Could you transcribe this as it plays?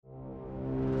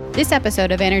This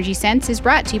episode of Energy Sense is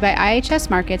brought to you by IHS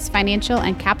Markit's Financial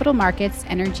and Capital Markets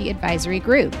Energy Advisory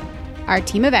Group. Our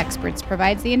team of experts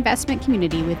provides the investment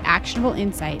community with actionable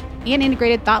insight and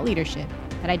integrated thought leadership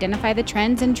that identify the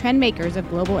trends and trend makers of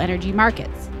global energy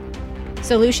markets.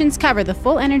 Solutions cover the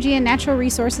full energy and natural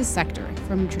resources sector,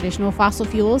 from traditional fossil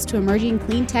fuels to emerging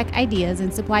clean tech ideas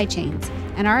and supply chains,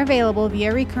 and are available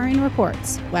via recurring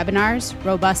reports, webinars,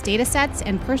 robust data sets,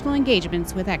 and personal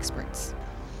engagements with experts.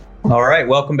 All right,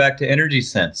 welcome back to Energy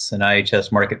Sense, an IHS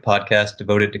Markit podcast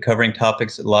devoted to covering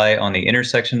topics that lie on the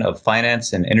intersection of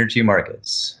finance and energy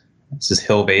markets. This is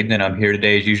Hill Baden, and I'm here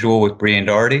today as usual with Brian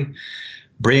Doherty.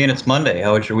 Brian, it's Monday.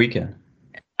 How was your weekend?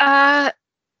 You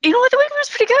know what? The weekend was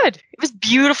pretty good. It was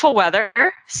beautiful weather,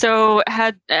 so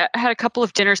had a couple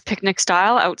of dinners picnic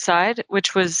style outside,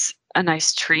 which was a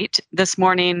nice treat. This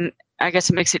morning, I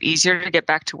guess it makes it easier to get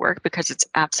back to work because it's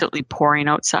absolutely pouring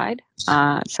outside.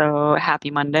 So happy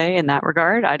Monday in that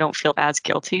regard. I don't feel as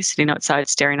guilty sitting outside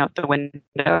staring out the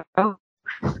window.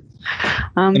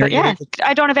 But yeah,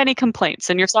 I don't have any complaints.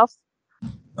 And yourself?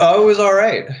 Oh, it was all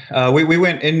right. We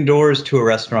went indoors to a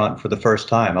restaurant for the first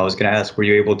time. I was going to ask, were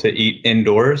you able to eat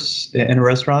indoors in a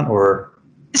restaurant or?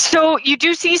 So you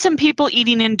do see some people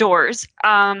eating indoors.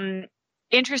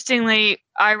 Interestingly,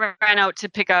 I ran out to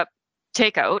pick up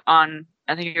takeout on,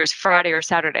 I think it was Friday or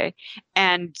Saturday,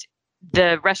 and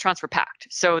the restaurants were packed.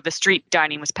 So the street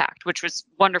dining was packed, which was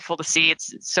wonderful to see.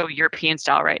 It's so European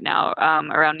style right now.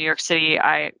 Around New York City,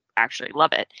 I actually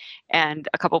love it. And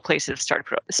a couple of places have started to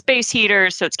put up the space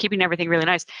heaters, so it's keeping everything really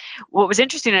nice. What was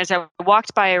interesting is I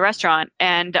walked by a restaurant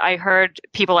and I heard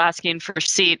people asking for a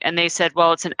seat, and they said,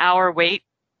 well, it's an hour wait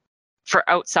for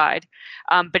outside,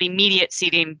 but immediate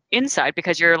seating inside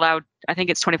because you're allowed, I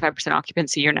think it's 25%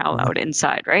 occupancy, you're now allowed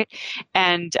inside, right?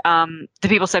 And the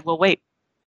people said, well, wait.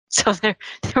 So there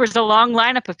was a long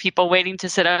lineup of people waiting to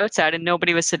sit outside and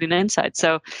nobody was sitting inside.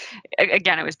 So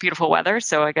again, it was beautiful weather.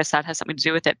 So I guess that has something to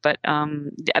do with it. But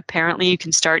apparently you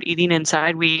can start eating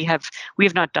inside. We have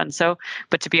not done so.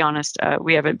 But to be honest,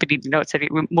 we haven't been eating outside.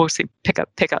 We mostly pick up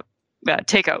takeout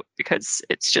because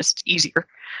it's just easier.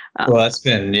 Well, that's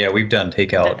been, we've done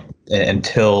takeout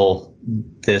until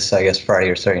this, I guess, Friday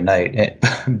or Saturday night.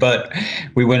 But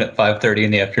we went at 5:30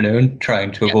 in the afternoon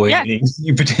trying to avoid any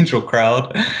potential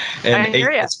crowd and ate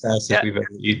as fast as we've ever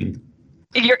eaten.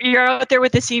 You're out there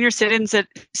with the senior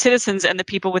citizens and the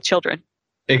people with children.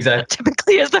 Exactly.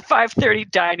 Typically is the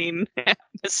 5:30 dining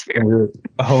atmosphere. And we're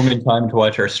home in time to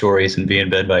watch our stories and be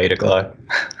in bed by 8 o'clock.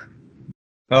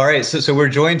 All right, so we're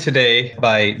joined today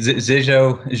by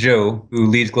Zizhou Zhou, who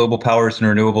leads global powers and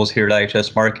renewables here at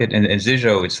IHS Markit. And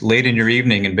Zizhou, it's late in your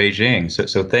evening in Beijing,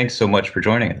 so thanks so much for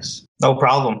joining us. No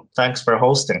problem. Thanks for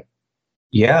hosting.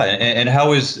 Yeah, and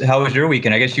how was your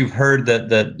weekend? I guess you've heard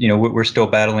that we're still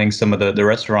battling some of the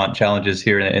restaurant challenges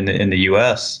here in the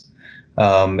U.S.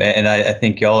 And I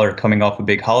think y'all are coming off a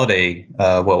big holiday.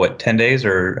 10 days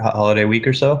or holiday week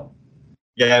or so?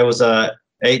 Yeah, it was a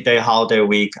 8-day holiday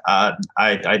week.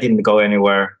 I didn't go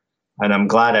anywhere, and I'm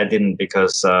glad I didn't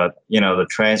because the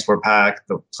trains were packed,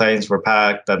 the planes were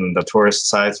packed, and the tourist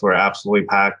sites were absolutely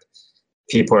packed.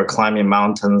 People are climbing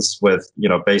mountains with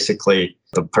basically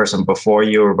the person before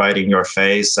you riding your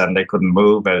face, and they couldn't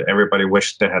move, and everybody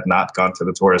wished they had not gone to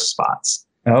the tourist spots.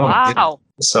 Oh wow!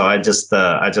 So I just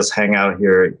hang out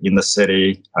here in the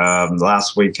city.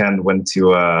 Last weekend went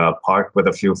to a park with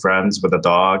a few friends with the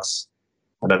dogs.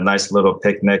 Had a nice little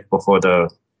picnic before the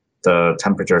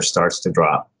temperature starts to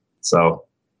drop. So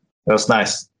it was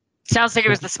nice. Sounds like it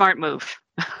was the smart move.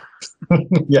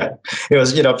 Yeah, it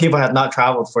was, people had not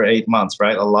traveled for 8 months,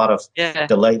 right? A lot of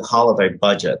delayed holiday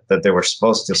budget that they were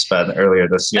supposed to spend earlier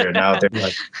this year. Now they're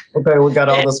like, okay, we got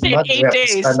all this money we have to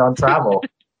spend on travel.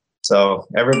 So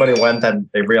everybody went and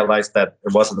they realized that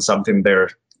it wasn't something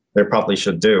they probably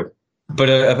should do. But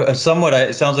it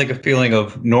sounds like a feeling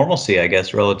of normalcy, I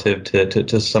guess, relative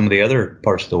to some of the other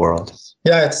parts of the world.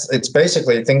 Yeah, it's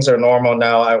basically things are normal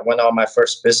now. I went on my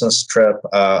first business trip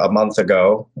a month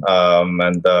ago,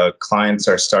 and the clients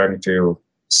are starting to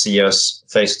see us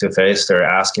face to face. They're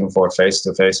asking for face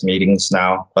to face meetings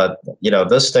now. But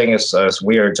this thing is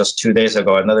weird. Just 2 days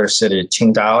ago, another city,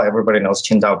 Qingdao. Everybody knows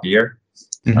Qingdao beer.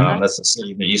 Mm-hmm. That's the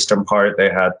city in the eastern part. They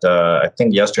had, I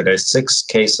think yesterday, 6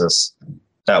 cases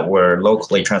that were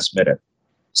locally transmitted.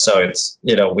 So it's,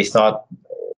 we thought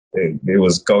it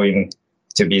was going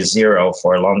to be 0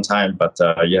 for a long time, but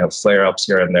you have flare-ups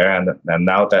here and there. And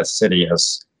now that city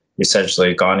has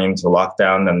essentially gone into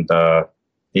lockdown, and the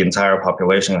entire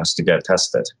population has to get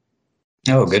tested.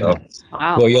 Oh, goodness. So,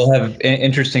 wow. Well, you'll have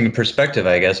interesting perspective,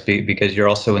 I guess, because you're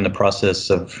also in the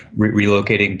process of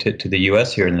relocating to the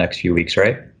U.S. here in the next few weeks,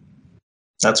 right?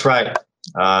 That's right.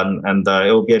 and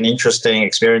it will be an interesting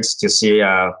experience to see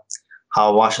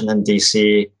how Washington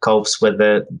D.C. copes with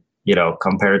it,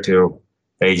 compared to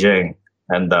Beijing.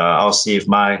 And I'll see if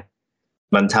my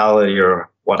mentality or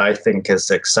what I think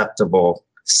is acceptable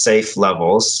safe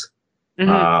levels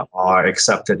are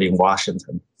accepted in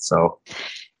Washington. So,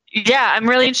 yeah, I'm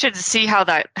really interested to see how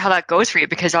that goes for you,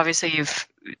 because obviously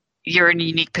you're in a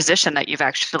unique position that you've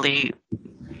actually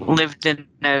lived in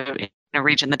a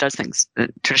region that does things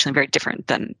traditionally very different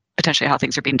than potentially how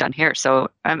things are being done here. So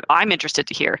I'm interested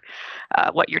to hear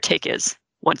what your take is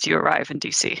once you arrive in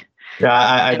DC. Yeah,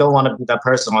 I don't want to be that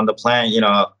person on the plane,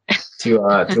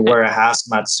 to wear a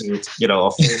hazmat suit, a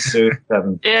full suit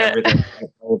and everything.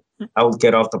 I would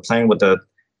get off the plane with the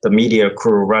media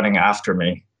crew running after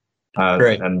me,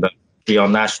 and be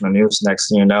on national news next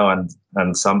thing you know,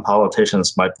 and some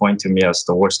politicians might point to me as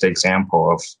the worst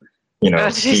example of,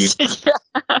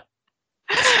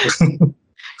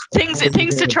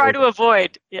 things to try to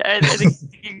avoid. Yeah, I think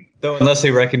though, unless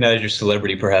they recognize your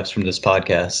celebrity, perhaps from this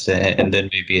podcast, and then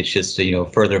maybe it's just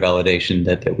further validation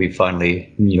that we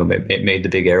finally made the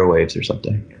big airwaves or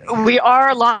something. We are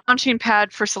a launching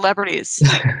pad for celebrities,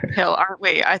 Hill, aren't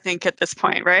we? I think at this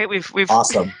point, right? We've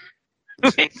awesome.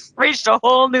 We've reached a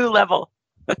whole new level.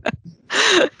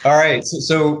 All right.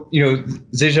 So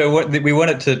Zizhou, we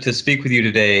wanted to speak with you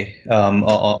today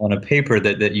on a paper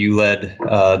that you led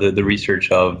the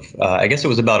research of. I guess it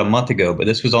was about a month ago, but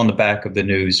this was on the back of the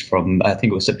news from, I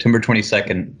think it was September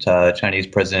 22nd. Chinese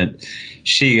President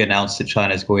Xi announced that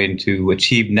China is going to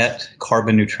achieve net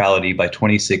carbon neutrality by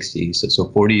 2060, so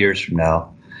 40 years from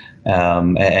now,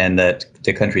 and that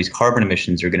the country's carbon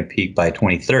emissions are going to peak by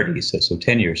 2030, so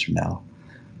 10 years from now.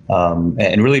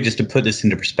 And really, just to put this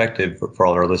into perspective for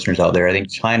all our listeners out there, I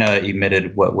think China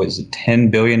emitted, 10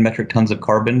 billion metric tons of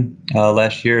carbon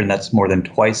last year, and that's more than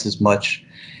twice as much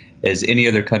as any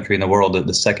other country in the world,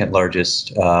 the second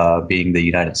largest being the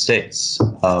United States.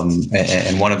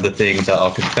 And one of the things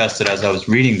I'll confess that as I was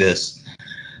reading this,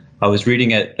 I was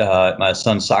reading at my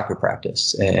son's soccer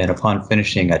practice, and upon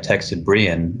finishing, I texted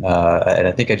Brian, and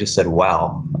I think I just said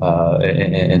 "wow"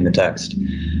 in the text.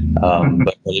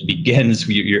 But it begins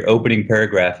your opening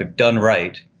paragraph. If done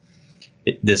right,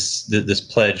 this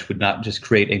pledge would not just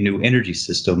create a new energy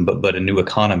system, but a new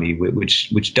economy,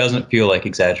 which doesn't feel like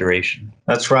exaggeration.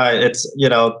 That's right. It's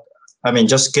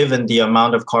just given the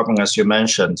amount of carbon, as you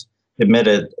mentioned,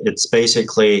 emitted, it's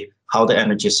basically how the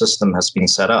energy system has been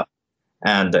set up.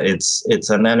 And it's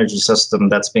an energy system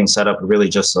that's been set up really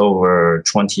just over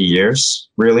 20 years,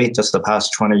 really just the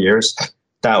past 20 years,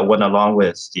 that went along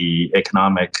with the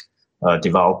economic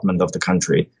development of the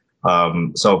country.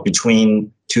 So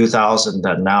between 2000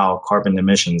 and now, carbon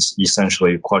emissions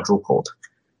essentially quadrupled.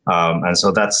 And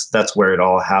so that's where it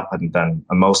all happened. And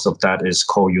most of that is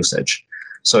coal usage.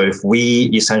 So if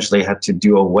we essentially had to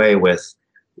do away with,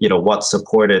 what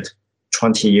supported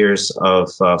 20 years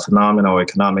of phenomenal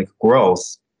economic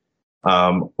growth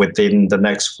within the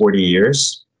next 40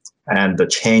 years and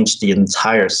change the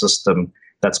entire system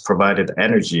that's provided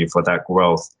energy for that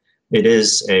growth, it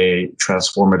is a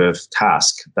transformative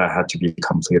task that had to be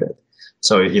completed.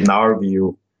 So in our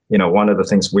view, one of the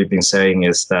things we've been saying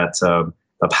is that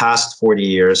the past 40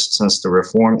 years since the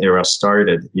reform era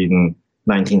started in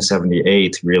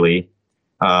 1978, really,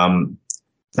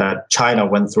 that China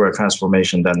went through a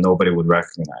transformation that nobody would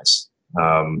recognize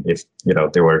if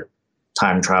they were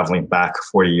time traveling back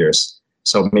 40 years.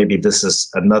 So maybe this is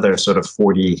another sort of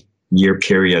 40-year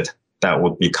period that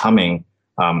would be coming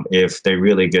if they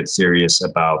really get serious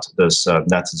about this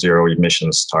net zero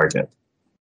emissions target.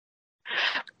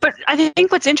 But I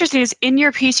think what's interesting is in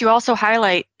your piece, you also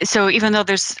highlight, so even though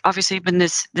there's obviously been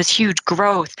this huge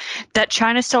growth, that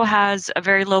China still has a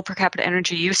very low per capita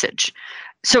energy usage.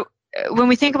 So when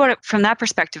we think about it from that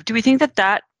perspective, do we think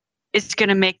that is going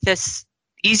to make this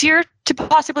easier to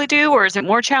possibly do, or is it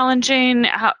more challenging?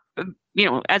 How,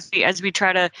 as we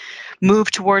try to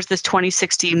move towards this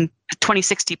 2060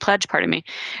 pledge,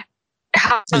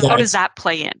 how does that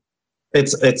play in?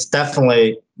 It's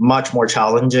definitely much more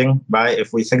challenging, right?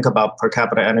 If we think about per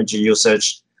capita energy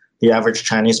usage, the average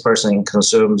Chinese person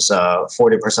consumes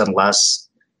 40% less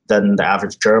than the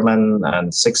average German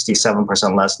and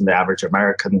 67% less than the average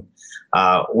American,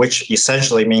 which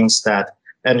essentially means that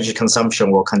energy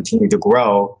consumption will continue to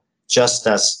grow, just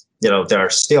as there are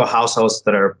still households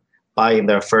that are buying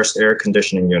their first air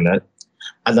conditioning unit.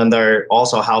 And then there are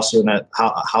also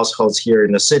households here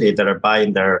in the city that are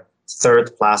buying their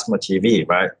third plasma TV,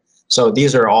 right? So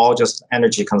these are all just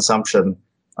energy consumption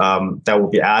that will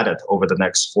be added over the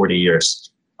next 40 years.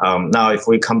 Now, if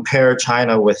we compare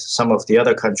China with some of the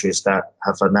other countries that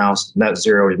have announced net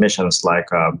zero emissions, like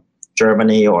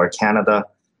Germany or Canada.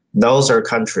 Those are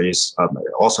countries,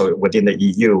 also within the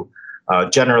EU.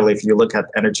 Generally, if you look at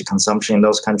energy consumption in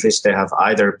those countries, they have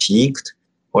either peaked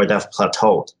or they've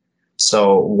plateaued. So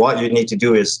what you need to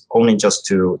do is only just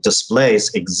to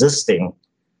displace existing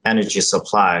energy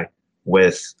supply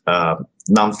with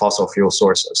non-fossil fuel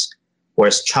sources.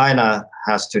 Whereas China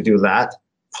has to do that,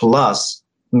 plus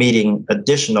meeting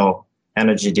additional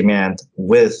energy demand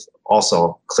with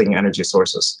also clean energy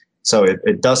sources. So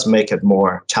it does make it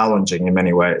more challenging in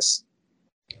many ways.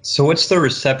 So what's the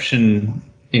reception?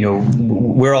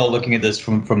 We're all looking at this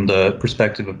from the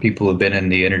perspective of people who've been in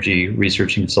the energy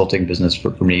research and consulting business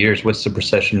for many years. What's the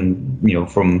perception,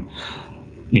 from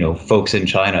folks in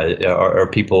China? Are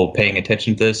people paying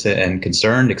attention to this and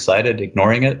concerned, excited,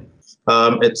 ignoring it?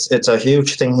 It's a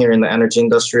huge thing here in the energy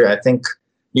industry. I think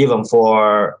even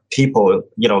for people,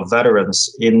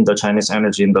 veterans in the Chinese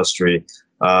energy industry,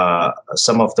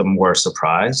 some of them were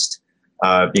surprised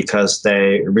because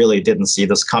they really didn't see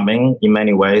this coming in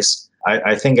many ways.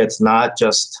 I think it's not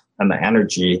just an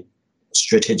energy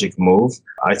strategic move.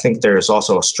 I think there's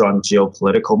also a strong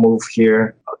geopolitical move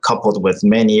here, coupled with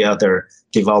many other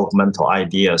developmental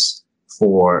ideas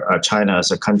for China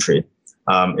as a country.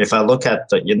 If I look at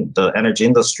the energy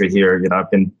industry here,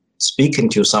 I've been speaking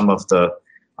to some of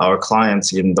our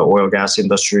clients in the oil gas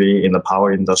industry, in the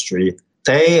power industry.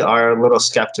 They are a little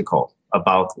skeptical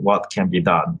about what can be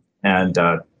done, and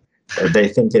they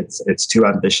think it's too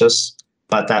ambitious.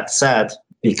 But that said,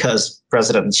 because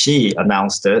President Xi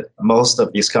announced it, most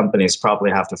of these companies probably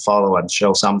have to follow and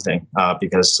show something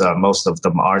because most of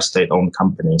them are state-owned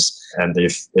companies. And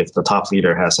if the top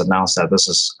leader has announced that this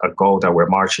is a goal that we're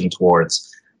marching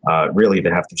towards, really they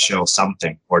have to show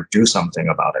something or do something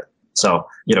about it. So,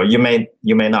 you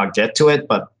may not get to it,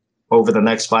 but over the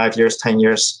next 5 years, 10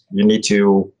 years, you need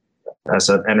to, as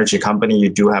an energy company, you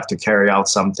do have to carry out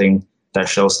something that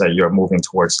shows that you're moving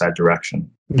towards that direction.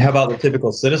 How about the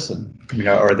typical citizen?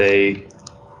 Are they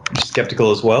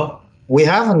skeptical as well? We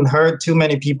haven't heard too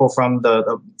many people from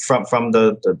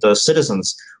the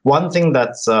citizens. One thing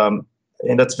that's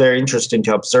very interesting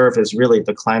to observe is really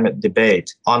the climate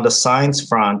debate. On the science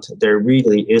front, there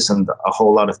really isn't a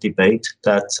whole lot of debate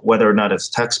that whether or not it's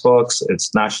textbooks,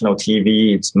 it's national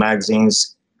TV, it's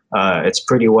magazines, it's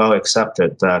pretty well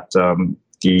accepted that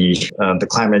the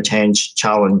climate change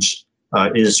challenge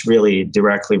is really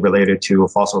directly related to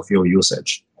fossil fuel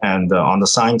usage. And on the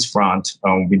science front,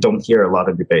 we don't hear a lot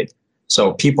of debate.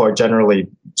 So people are generally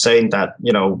saying that,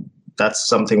 that's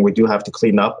something we do have to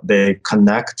clean up. They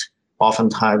connect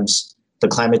oftentimes the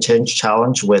climate change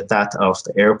challenge with that of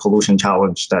the air pollution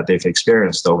challenge that they've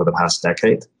experienced over the past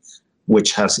decade,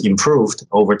 which has improved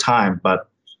over time, but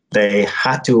they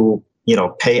had to,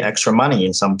 pay extra money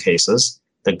in some cases.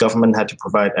 The government had to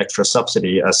provide extra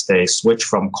subsidy as they switch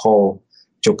from coal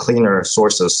to cleaner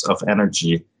sources of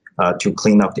energy to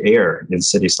clean up the air in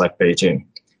cities like Beijing.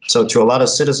 So to a lot of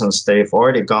citizens, they've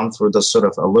already gone through this sort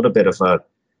of a little bit of a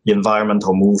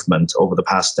environmental movement over the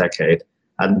past decade.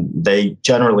 And they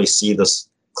generally see this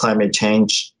climate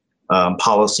change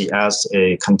policy as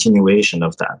a continuation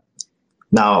of that.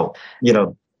 Now,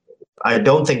 I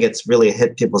don't think it's really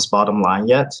hit people's bottom line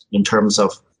yet in terms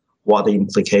of what the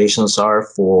implications are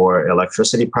for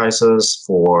electricity prices,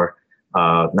 for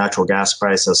natural gas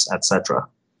prices, etc.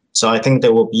 So I think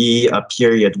there will be a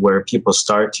period where people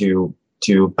start to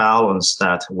balance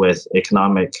that with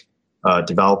economic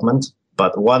development.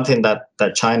 But one thing that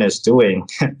China is doing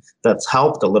that's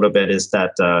helped a little bit is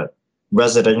that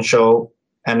residential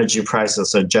energy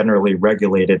prices are generally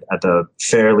regulated at a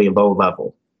fairly low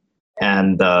level.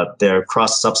 And they're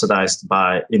cross-subsidized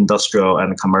by industrial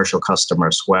and commercial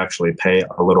customers who actually pay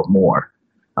a little more.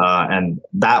 And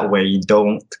that way you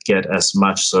don't get as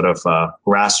much sort of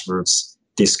grassroots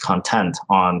discontent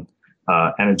on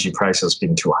energy prices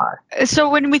being too high. So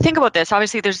when we think about this,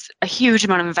 obviously there's a huge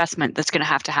amount of investment that's going to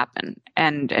have to happen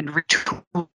and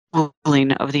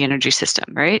retooling of the energy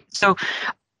system, right? So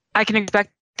I can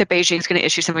expect that Beijing is going to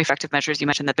issue some effective measures. You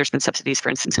mentioned that there's been subsidies, for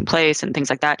instance, in place and things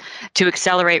like that to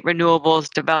accelerate renewables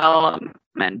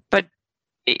development. But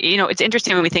it's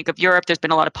interesting when we think of Europe, there's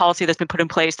been a lot of policy that's been put in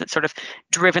place that's sort of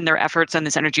driven their efforts on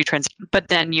this energy transition. But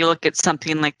then you look at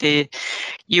something like the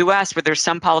US, where there's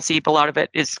some policy, but a lot of it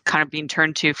is kind of being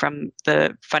turned to from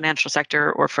the financial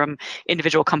sector or from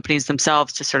individual companies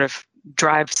themselves to sort of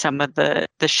drive some of the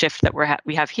shift that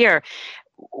we have here.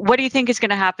 What do you think is going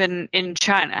to happen in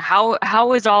China?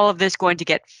 How is all of this going to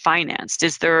get financed?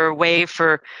 Is there a way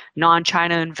for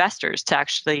non-China investors to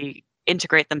actually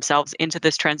integrate themselves into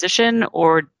this transition,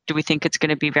 or do we think it's going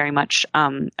to be very much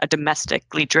a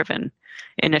domestically driven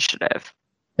initiative?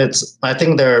 I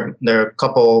think there are a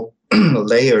couple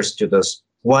layers to this.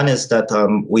 One is that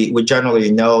we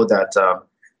generally know that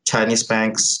Chinese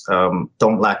banks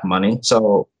don't lack money,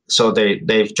 so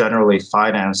they've generally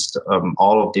financed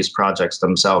all of these projects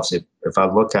themselves. If I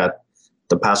look at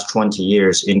the past 20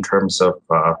 years in terms of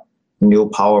new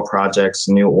power projects,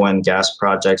 new oil and gas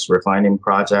projects, refining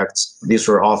projects, these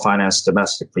were all financed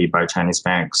domestically by Chinese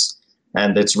banks.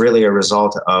 And it's really a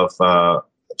result of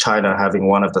China having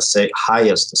one of the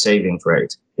highest savings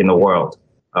rate in the world.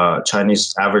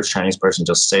 Average Chinese person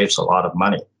just saves a lot of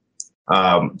money.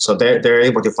 So they're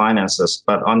able to finance this.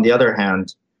 But on the other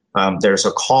hand, there's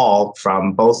a call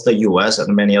from both the US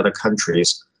and many other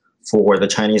countries for the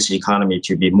Chinese economy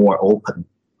to be more open,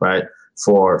 right?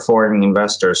 For foreign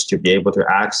investors to be able to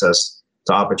access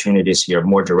the opportunities here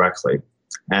more directly.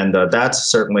 And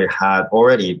that's certainly had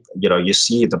already, you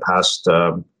see the past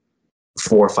 4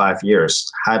 or 5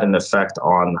 years had an effect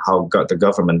on how the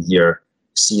government here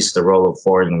sees the role of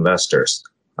foreign investors.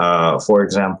 For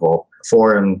example,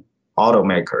 foreign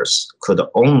automakers could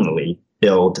only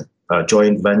build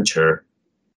joint venture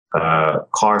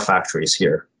car factories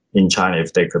here in China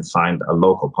if they could find a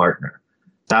local partner.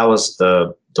 That was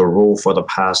the rule for the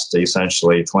past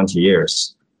essentially 20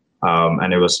 years.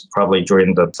 And it was probably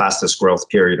during the fastest growth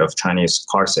period of Chinese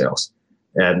car sales.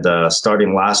 And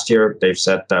starting last year, they've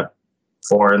said that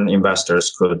foreign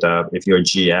investors could, if you're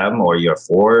GM or you're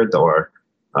Ford or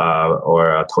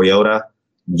Toyota,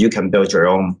 you can build your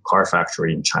own car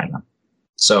factory in China.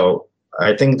 So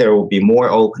I think there will be more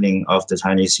opening of the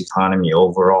Chinese economy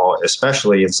overall,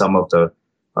 especially in some of the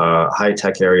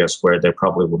high-tech areas where they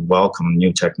probably would welcome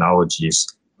new technologies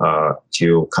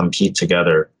to compete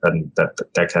together, and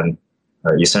that can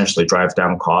essentially drive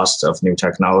down costs of new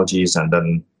technologies and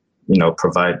then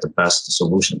provide the best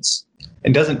solutions.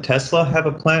 And doesn't Tesla have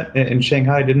a plant in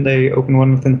Shanghai? Didn't they open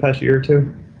one within the past year or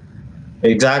two?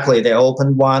 Exactly. They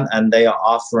opened one, and they are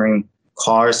offering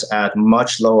cars at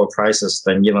much lower prices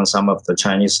than even some of the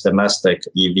Chinese domestic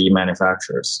EV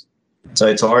manufacturers. So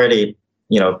it's already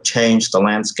changed the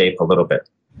landscape a little bit.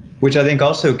 Which I think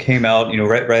also came out,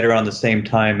 right around the same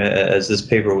time as this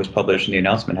paper was published and the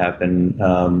announcement happened.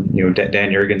 Dan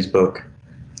Yergin's book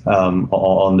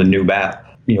on the new map,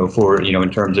 for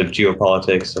in terms of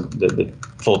geopolitics. The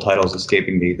full title is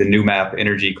escaping me. The new map: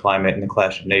 Energy, Climate, and the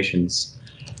Clash of Nations.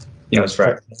 That's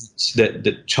right.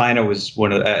 That China was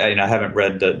one of, and I haven't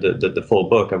read the full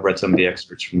book. I've read some of the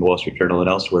excerpts from the Wall Street Journal and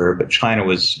elsewhere, but China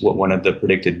was one of the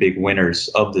predicted big winners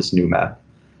of this new map.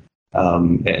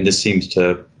 And this seems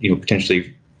to,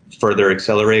 potentially further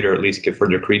accelerate or at least give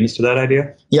further credence to that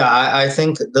idea. Yeah, I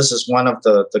think this is one of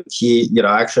the key.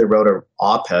 I actually wrote an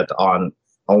op-ed on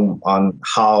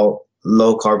how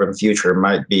low carbon future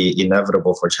might be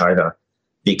inevitable for China,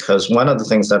 because one of the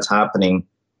things that's happening,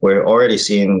 we're already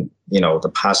seeing,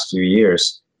 the past few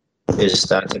years, is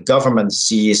that the government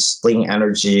sees clean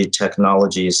energy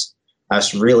technologies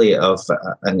as really of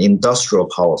an industrial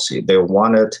policy. They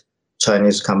wanted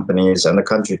Chinese companies and the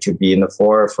country to be in the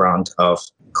forefront of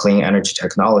clean energy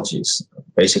technologies,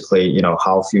 basically,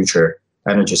 how future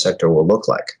energy sector will look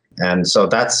like. And so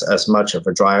that's as much of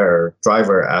a driver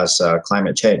as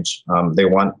climate change. They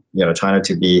want, China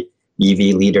to be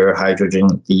EV leader,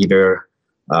 hydrogen leader.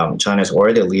 China is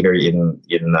already a leader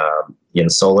in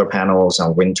solar panels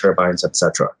and wind turbines,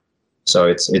 etc. So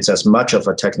it's as much of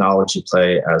a technology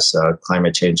play as a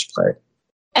climate change play.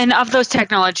 And of those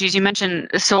technologies, you mentioned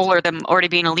solar, them already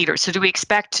being a leader. So do we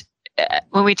expect,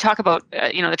 when we talk about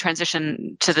the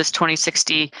transition to this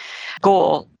 2060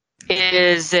 goal,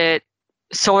 is it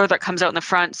solar that comes out in the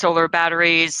front, solar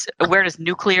batteries? Where does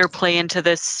nuclear play into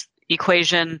this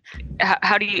equation?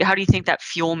 How do you think that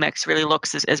fuel mix really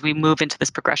looks as we move into this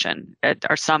progression?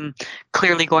 Are some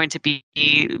clearly going to be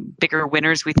bigger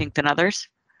winners, we think, than others?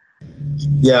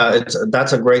 Yeah,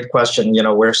 that's a great question.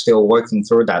 We're still working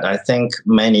through that. I think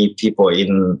many people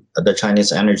in the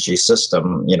Chinese energy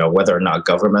system, whether or not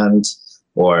government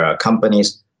or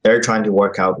companies, they're trying to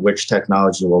work out which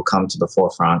technology will come to the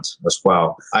forefront as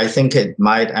well. I think it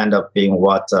might end up being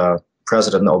what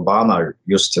President Obama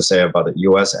used to say about the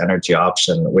U.S. energy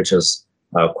option, which is,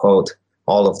 quote,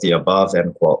 all of the above,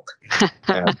 end quote.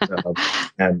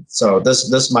 And so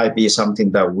this might be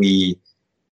something that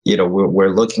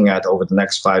we're looking at over the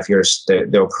next 5 years.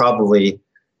 They'll probably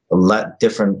let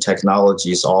different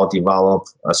technologies all develop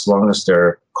as long as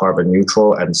they're carbon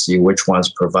neutral and see which ones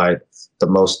provide the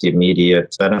most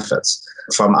immediate benefits.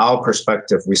 From our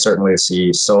perspective, we certainly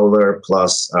see solar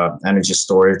plus energy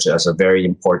storage as a very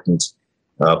important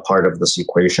part of this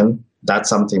equation. That's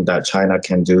something that China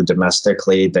can do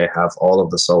domestically. They have all of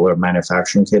the solar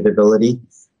manufacturing capability,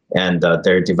 and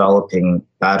they're developing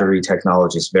battery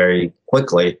technologies very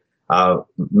quickly.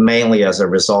 mainly as a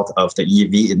result of the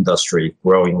EV industry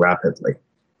growing rapidly.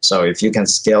 So if you can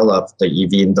scale up the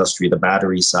EV industry, the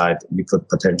battery side, you could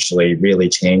potentially really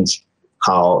change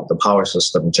how the power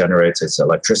system generates its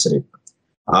electricity.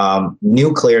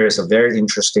 Nuclear is a very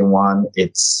interesting one.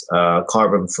 It's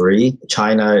carbon free.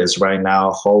 China is right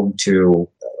now home to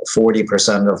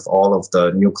 40% of all of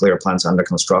the nuclear plants under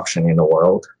construction in the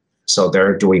world. So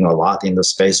they're doing a lot in the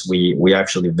space. We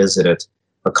actually visited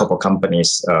a couple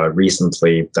companies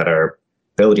recently that are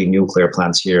building nuclear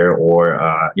plants here or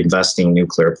investing in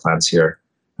nuclear plants here.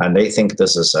 And they think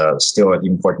this is still an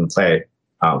important play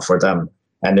for them.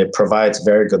 And it provides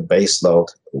very good base load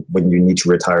when you need to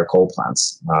retire coal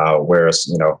plants,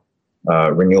 whereas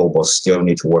renewables still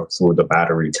need to work through the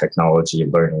battery technology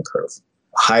learning curve.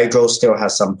 Hydro still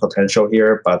has some potential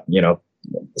here, but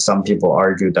some people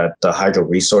argue that the hydro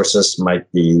resources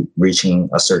might be reaching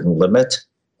a certain limit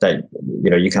that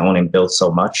you can only build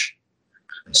so much.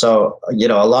 So a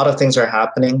lot of things are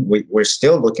happening. We're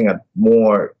still looking at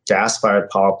more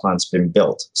gas-fired power plants being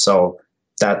built. So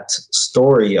that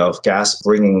story of gas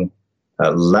bringing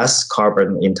less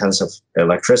carbon-intensive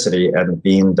electricity and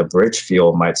being the bridge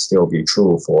fuel might still be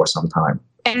true for some time.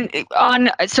 And on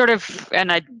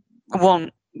and I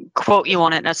won't quote you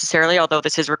on it necessarily, although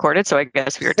this is recorded, so I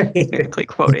guess we are technically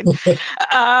quoted.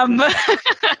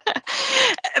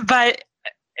 But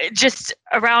just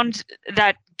around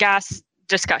that gas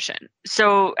discussion.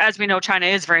 So as we know, China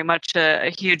is very much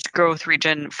a huge growth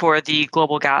region for the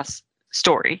global gas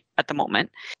story at the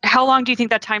moment. How long do you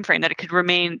think that time frame that it could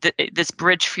remain this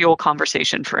bridge fuel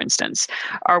conversation, for instance?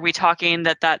 Are we talking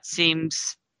that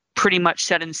seems pretty much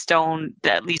set in stone,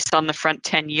 at least on the front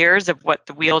 10 years of what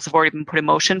the wheels have already been put in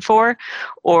motion for?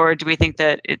 Or do we think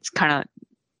that it's kind of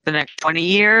the next 20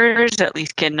 years, at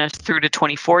least getting us through to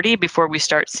 2040 before we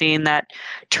start seeing that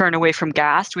turn away from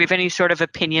gas? Do we have any sort of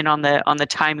opinion on the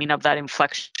timing of that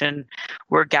inflection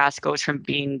where gas goes from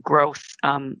being growth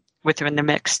within the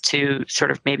mix to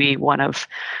sort of maybe one of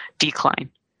decline?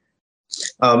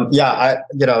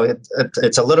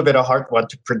 It's a little bit of a hard one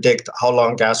to predict how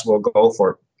long gas will go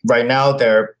for. Right now,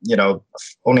 they're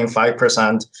owning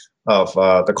 5% of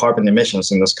the carbon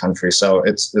emissions in this country, so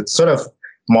it's sort of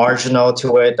marginal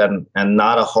to it, and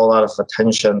not a whole lot of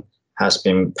attention has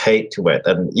been paid to it.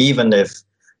 And even if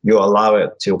you allow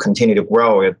it to continue to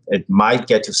grow, it might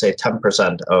get to say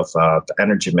 10% of the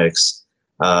energy mix.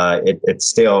 It's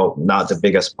still not the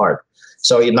biggest part.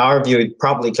 So in our view, it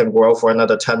probably can grow for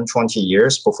another 10, 20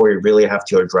 years before you really have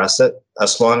to address it,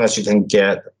 as long as you can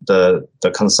get the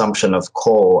consumption of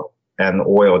coal and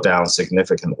oil down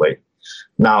significantly.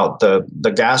 Now,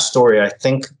 the gas story, I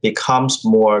think, becomes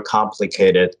more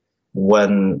complicated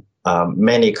when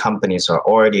many companies are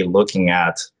already looking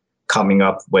at coming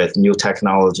up with new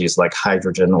technologies like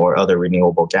hydrogen or other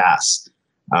renewable gas.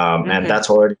 And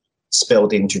that's already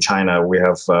spilled into China. We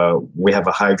have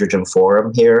a hydrogen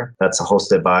forum here that's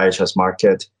hosted by IHS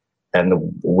Markit, and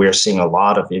we're seeing a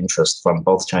lot of interest from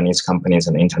both Chinese companies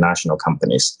and international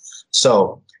companies.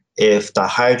 So if the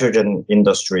hydrogen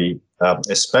industry,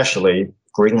 especially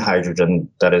green hydrogen,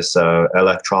 that is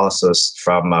electrolysis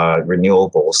from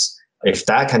renewables, if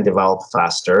that can develop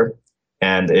faster,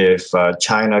 and if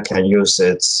China can use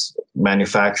its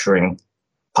manufacturing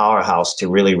powerhouse to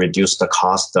really reduce the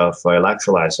cost of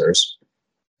electrolyzers,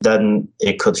 then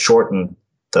it could shorten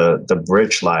the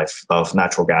bridge life of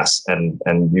natural gas, and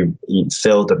you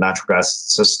fill the natural gas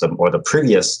system or the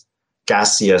previous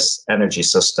gaseous energy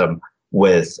system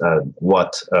with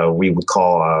what we would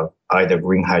call either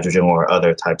green hydrogen or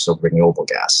other types of renewable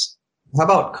gas. How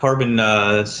about carbon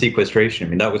sequestration? I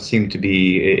mean, that would seem to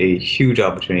be a huge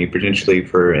opportunity potentially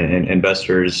for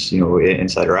investors,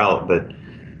 inside or out. But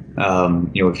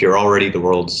if you're already the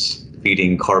world's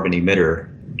leading carbon emitter,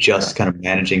 just kind of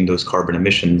managing those carbon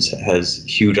emissions has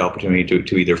huge opportunity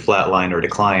to either flatline or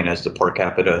decline as the per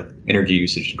capita energy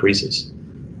usage increases.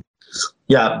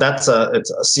 Yeah,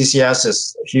 CCS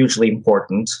is hugely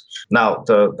important. Now,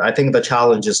 I think the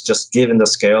challenge is just given the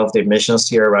scale of the emissions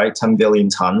here, right? 10 billion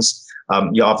tons.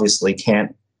 You obviously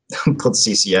can't put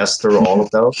CCS through all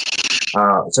of those.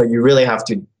 So you really have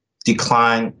to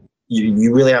decline.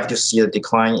 You really have to see a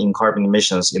decline in carbon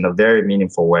emissions in a very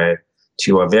meaningful way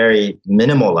to a very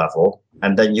minimal level,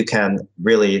 and then you can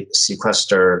really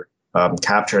capture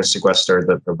and sequester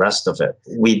the rest of it.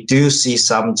 We do see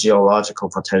some geological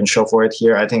potential for it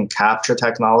here. I think capture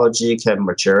technology can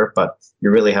mature, but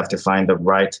you really have to find the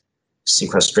right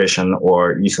sequestration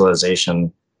or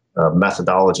utilization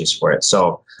methodologies for it.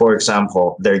 So, for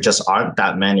example, there just aren't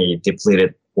that many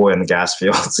depleted oil and gas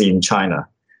fields in China,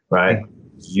 right?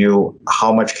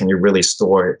 how much can you really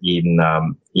store in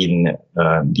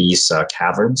these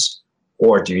caverns,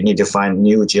 or do you need to find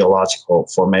new geological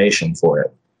formation for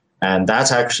it? And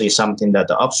that's actually something that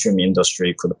the upstream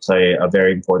industry could play a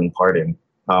very important part in.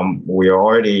 We are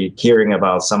already hearing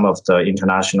about some of the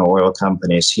international oil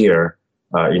companies here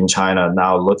in China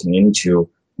now looking into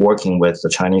working with the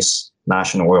Chinese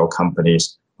national oil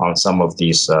companies on some of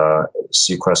these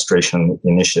sequestration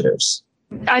initiatives.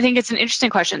 I think it's an interesting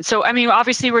question. So, I mean,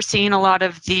 obviously we're seeing a lot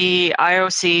of the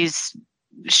IOCs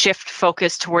shift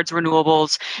focus towards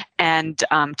renewables and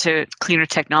to cleaner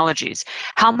technologies.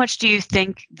 How much do you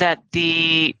think that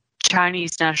the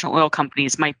Chinese national oil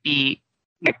companies might be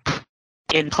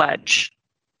in pledge?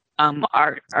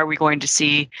 Are we going to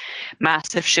see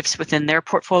massive shifts within their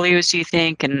portfolios, do you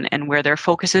think, and where their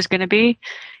focus is going to be?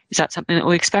 Is that something that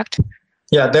we expect?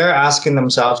 Yeah, they're asking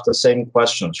themselves the same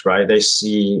questions, right? They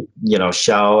see,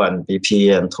 Shell and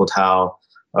BP and Total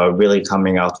really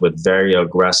coming out with very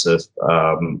aggressive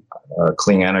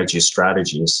clean energy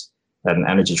strategies and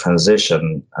energy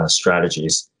transition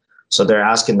strategies. So they're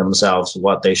asking themselves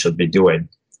what they should be doing.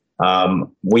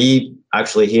 We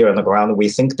actually here on the ground, we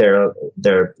think they're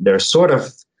sort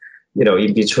of,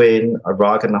 in between a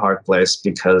rock and a hard place,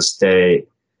 because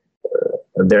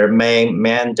their main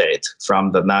mandate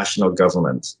from the national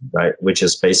government, right, which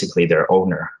is basically their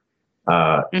owner,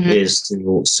 is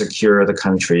to secure the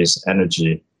country's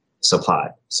energy supply,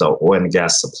 so oil and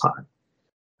gas supply.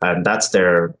 And that's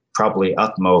their probably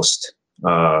utmost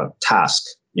task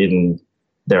in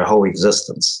their whole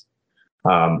existence,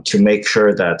 to make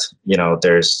sure that,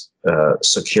 there's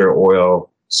secure oil,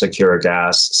 secure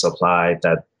gas supply,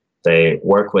 that they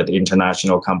work with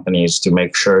international companies to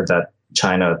make sure that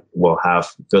China will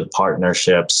have good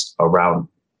partnerships around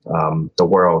the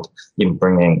world in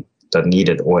bringing the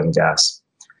needed oil and gas.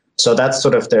 So that's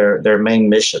sort of their main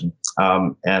mission.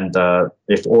 And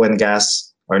if oil and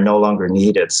gas are no longer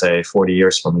needed, say 40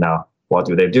 years from now, what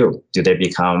do? Do they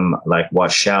become, like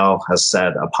what Shell has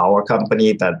said, a power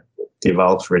company that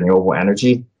develops renewable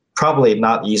energy? Probably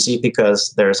not easy,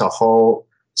 because there's a whole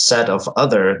set of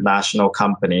other national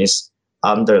companies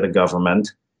under the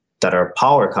government that are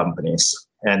power companies.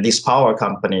 And these power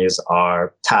companies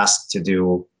are tasked to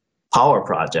do power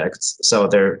projects. So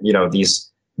they're, these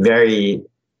very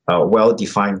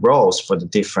well-defined roles for the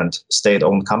different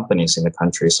state-owned companies in the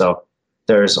country. So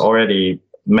there's already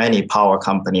many power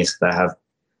companies that have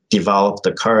developed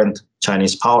the current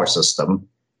Chinese power system,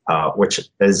 which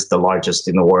is the largest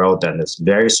in the world, and it's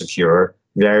very secure,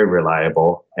 very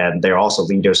reliable, and they're also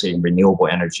leaders in renewable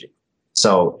energy.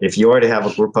 So if you already have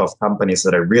a group of companies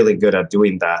that are really good at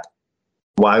doing that,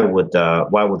 why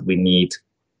would we need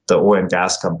the oil and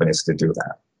gas companies to do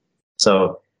that?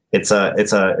 So it's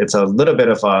a little bit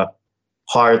of a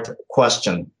hard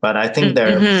question, but I think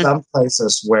there are some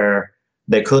places where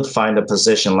they could find a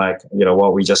position like,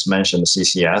 what we just mentioned, the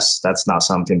CCS. That's not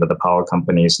something that the power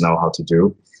companies know how to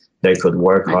do. They could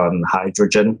work on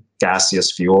hydrogen,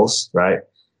 gaseous fuels, right?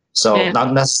 So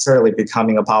not necessarily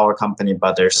becoming a power company,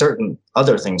 but there are certain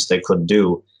other things they could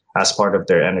do as part of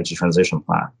their energy transition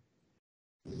plan.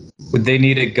 Would they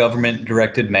need a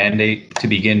government-directed mandate to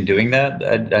begin doing that?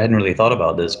 I hadn't really thought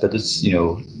about this, but it's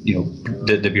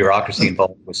the bureaucracy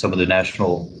involved with some of the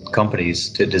national companies.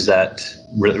 Does that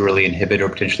really inhibit or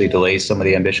potentially delay some of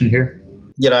the ambition here?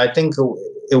 I think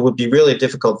it would be really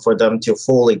difficult for them to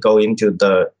fully go into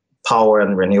the power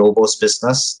and renewables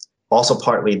business. Also,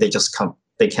 partly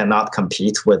they cannot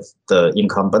compete with the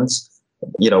incumbents.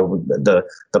 The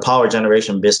power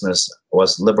generation business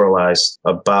was liberalized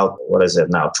about,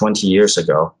 20 years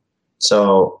ago.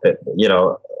 So,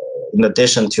 in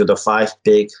addition to the 5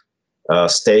 big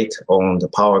state-owned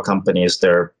power companies,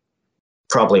 there are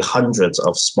probably hundreds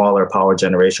of smaller power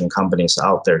generation companies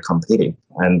out there competing.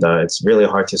 And it's really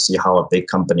hard to see how a big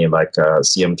company like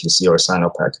CNPC or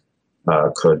Sinopec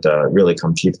could really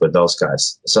compete with those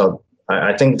guys. So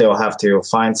I think they'll have to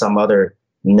find some other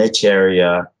niche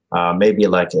area, maybe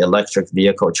like electric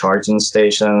vehicle charging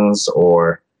stations,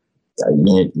 or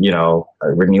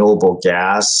renewable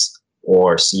gas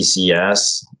or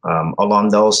CCS, along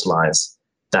those lines.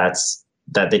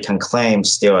 That they can claim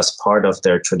still as part of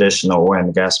their traditional oil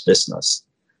and gas business.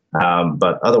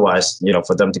 But otherwise,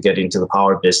 for them to get into the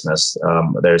power business,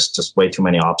 there's just way too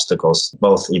many obstacles,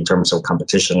 both in terms of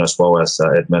competition as well as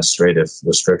administrative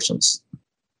restrictions.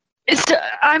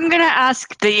 I'm going to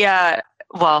ask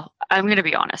I'm going to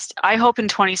be honest. I hope in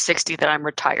 2060 that I'm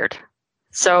retired.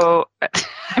 So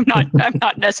I'm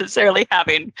not necessarily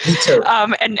having,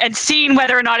 and seeing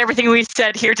whether or not everything we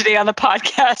said here today on the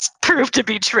podcast proved to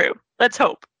be true. Let's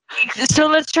hope. So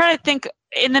let's try to think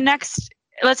in the next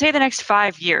let's say the next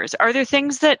 5 years, are there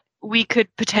things that we could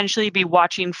potentially be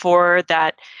watching for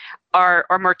that are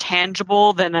more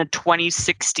tangible than a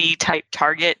 2060 type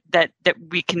target that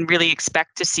we can really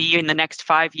expect to see in the next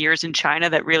 5 years in China,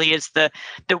 that really is the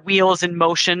wheels in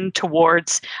motion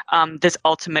towards this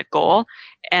ultimate goal,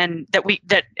 and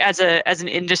that as an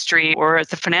industry, or as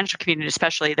the financial community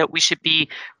especially, that we should be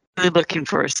really looking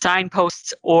for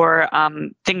signposts or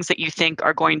things that you think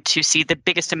are going to see the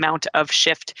biggest amount of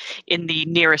shift in the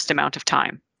nearest amount of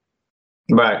time?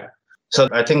 Right. So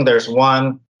I think there's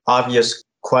one obvious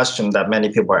question that many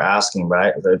people are asking,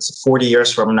 right? It's 40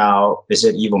 years from now, is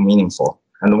it even meaningful?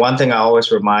 And the one thing I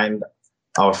always remind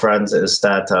our friends is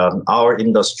that our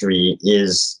industry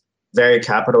is very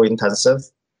capital intensive,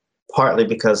 partly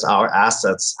because our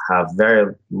assets have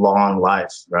very long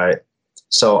life, right?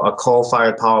 So a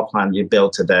coal-fired power plant you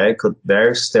build today could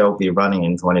very still be running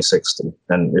in 2060.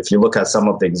 And if you look at some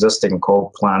of the existing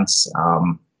coal plants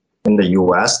in the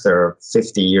US, they're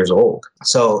 50 years old.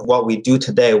 So what we do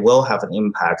today will have an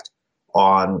impact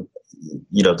on,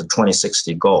 the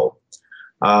 2060 goal.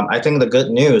 I think the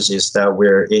good news is that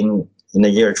we're in the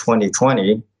year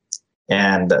 2020,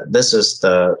 and this is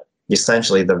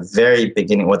essentially the very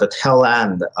beginning or the tail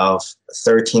end of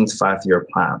 13th five-year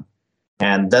plan.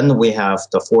 And then we have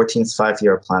the 14th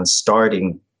five-year plan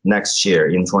starting next year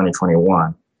in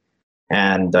 2021.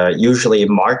 And usually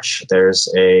in March, there's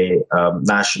a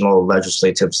national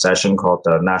legislative session called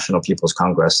the National People's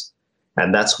Congress.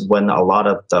 And that's when a lot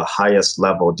of the highest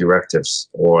level directives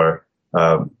or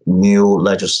new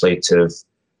legislative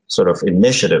sort of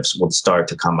initiatives would start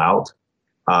to come out.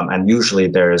 And usually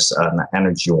there's an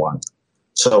energy one.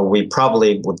 So we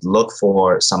probably would look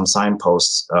for some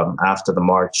signposts after the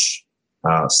March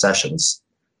sessions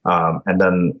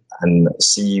and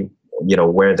see,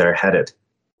 where they're headed.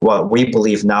 What we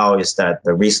believe now is that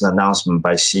the recent announcement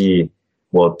by Xi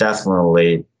will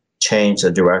definitely change the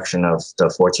direction of the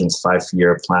 14th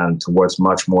five-year plan towards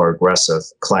much more aggressive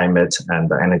climate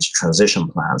and energy transition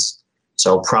plans.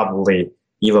 So probably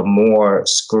even more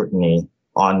scrutiny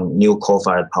on new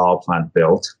coal-fired power plant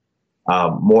build,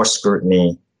 more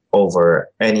scrutiny over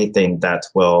anything that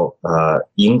will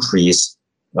increase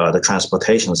the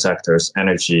transportation sector's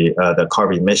energy, the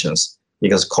carbon emissions,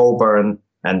 because coal burn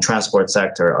and transport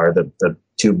sector are the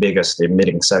two biggest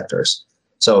emitting sectors.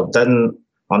 So then,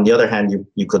 on the other hand,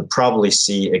 you could probably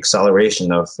see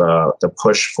acceleration of the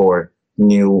push for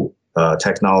new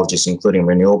technologies, including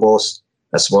renewables,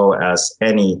 as well as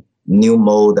any new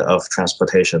mode of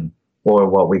transportation, or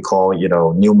what we call,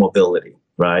 new mobility,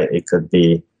 right? It could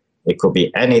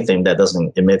be anything that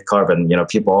doesn't emit carbon.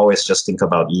 People always just think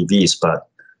about EVs, but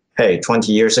hey,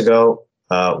 20 years ago,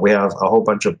 we have a whole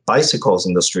bunch of bicycles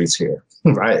in the streets here,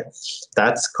 right?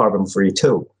 That's carbon free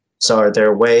too. So are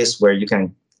there ways where you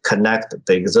can connect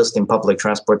the existing public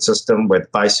transport system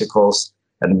with bicycles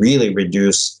and really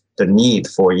reduce the need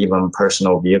for even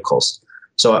personal vehicles?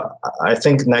 So I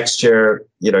think next year,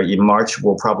 in March,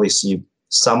 we'll probably see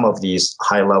some of these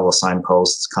high level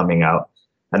signposts coming out,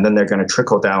 and then they're going to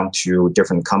trickle down to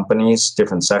different companies,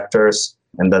 different sectors,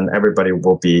 and then everybody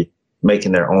will be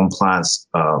making their own plans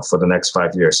for the next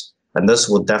 5 years. And this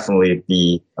will definitely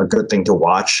be a good thing to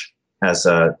watch as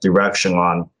a direction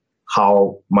on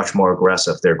how much more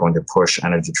aggressive they're going to push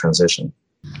energy transition.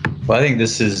 Well, I think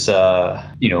this is,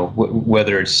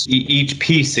 whether it's each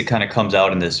piece that kind of comes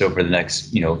out in this over the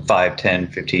next, 5, 10,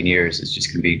 15 years, is just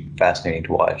going to be fascinating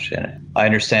to watch. And I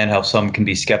understand how some can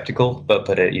be skeptical, but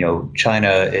China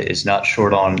is not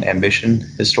short on ambition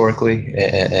historically,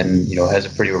 and has a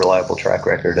pretty reliable track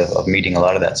record of meeting a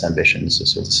lot of that ambition.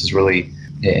 So this is really,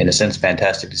 in a sense,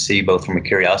 fantastic to see, both from a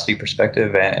curiosity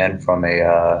perspective and from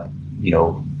a,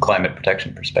 climate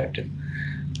protection perspective.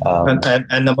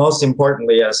 And the most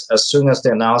importantly, as soon as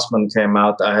the announcement came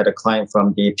out, I had a client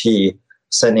from BP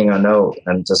sending a note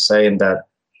and just saying that,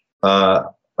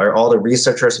 are all the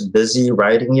researchers busy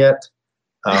writing yet?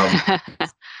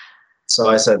 So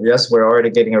I said, yes, we're already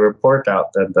getting a report out.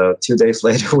 And 2 days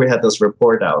later, we had this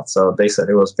report out. So they said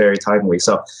it was very timely.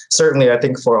 So certainly, I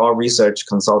think for all research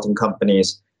consulting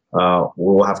companies, we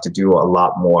will have to do a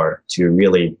lot more to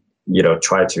really,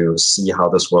 try to see how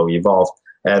this will evolve.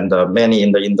 And many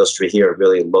in the industry here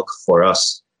really look for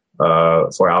us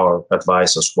for our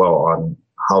advice as well on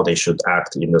how they should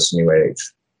act in this new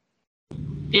age.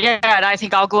 Yeah, and I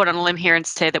think I'll go out on a limb here and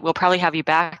say that we'll probably have you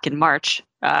back in March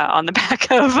on the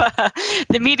back of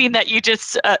the meeting that you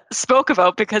just spoke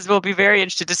about, because we'll be very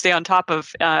interested to stay on top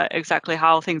of exactly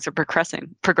how things are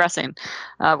progressing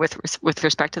with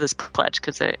respect to this pledge,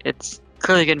 because it's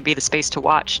clearly going to be the space to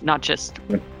watch, not just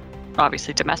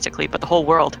obviously domestically, but the whole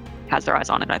world has their eyes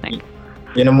on it, I think.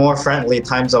 more friendly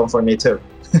time zone for me too.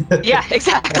 Yeah,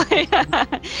 exactly.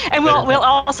 And we'll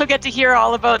also get to hear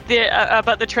all about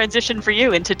the transition for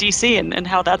you into DC and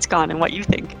how that's gone and what you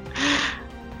think.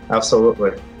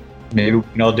 Absolutely. Maybe we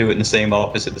can all do it in the same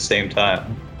office at the same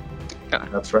time.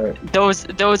 That's right.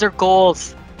 Those are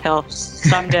goals, Hill.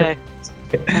 Someday.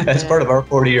 That's part of our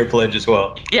 40-year pledge as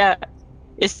well. Yeah,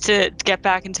 is to get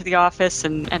back into the office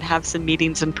and have some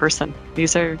meetings in person.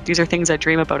 These are things I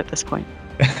dream about at this point.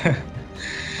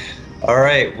 All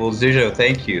right. Well, Zizhou,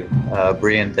 thank you.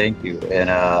 Brian, thank you. And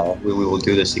we will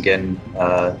do this again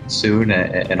soon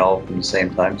and all from the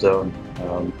same time zone.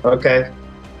 Okay.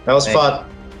 That was fun.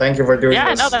 Thank you for doing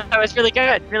this. Yeah, no, that was really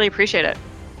good. Really appreciate it.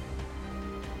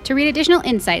 To read additional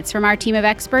insights from our team of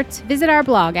experts, visit our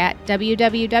blog at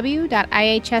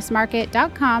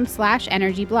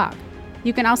www.ihsmarket.com/energyblog.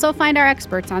 You can also find our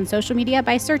experts on social media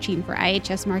by searching for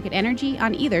IHS Markit Energy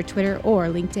on either Twitter or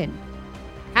LinkedIn.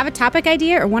 Have a topic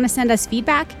idea or want to send us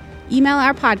feedback? Email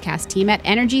our podcast team at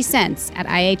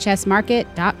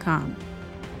energysense@ihsmarkit.com.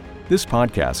 This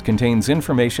podcast contains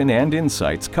information and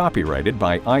insights copyrighted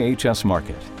by IHS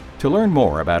Markit. To learn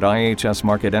more about IHS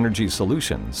Markit Energy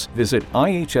Solutions, visit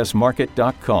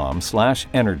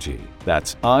ihsmarkit.com/energy.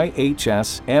 That's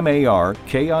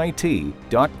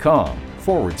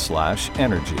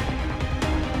ihsmarkit.com/energy.